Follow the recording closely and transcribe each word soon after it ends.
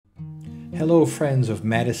Hello, friends of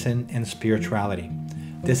medicine and spirituality.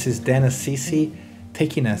 This is Dan Assisi,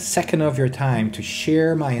 taking a second of your time to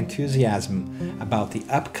share my enthusiasm about the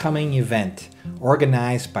upcoming event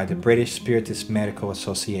organized by the British Spiritist Medical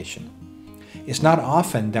Association. It's not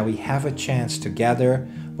often that we have a chance to gather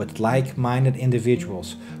with like-minded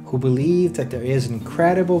individuals who believe that there is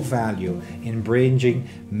incredible value in bridging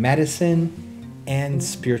medicine and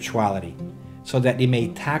spirituality so that they may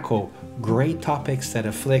tackle great topics that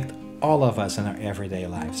afflict all of us in our everyday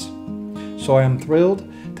lives. So I am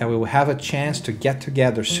thrilled that we will have a chance to get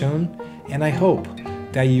together soon, and I hope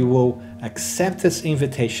that you will accept this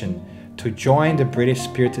invitation to join the British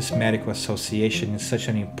Spiritist Medical Association in such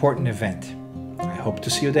an important event. I hope to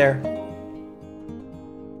see you there.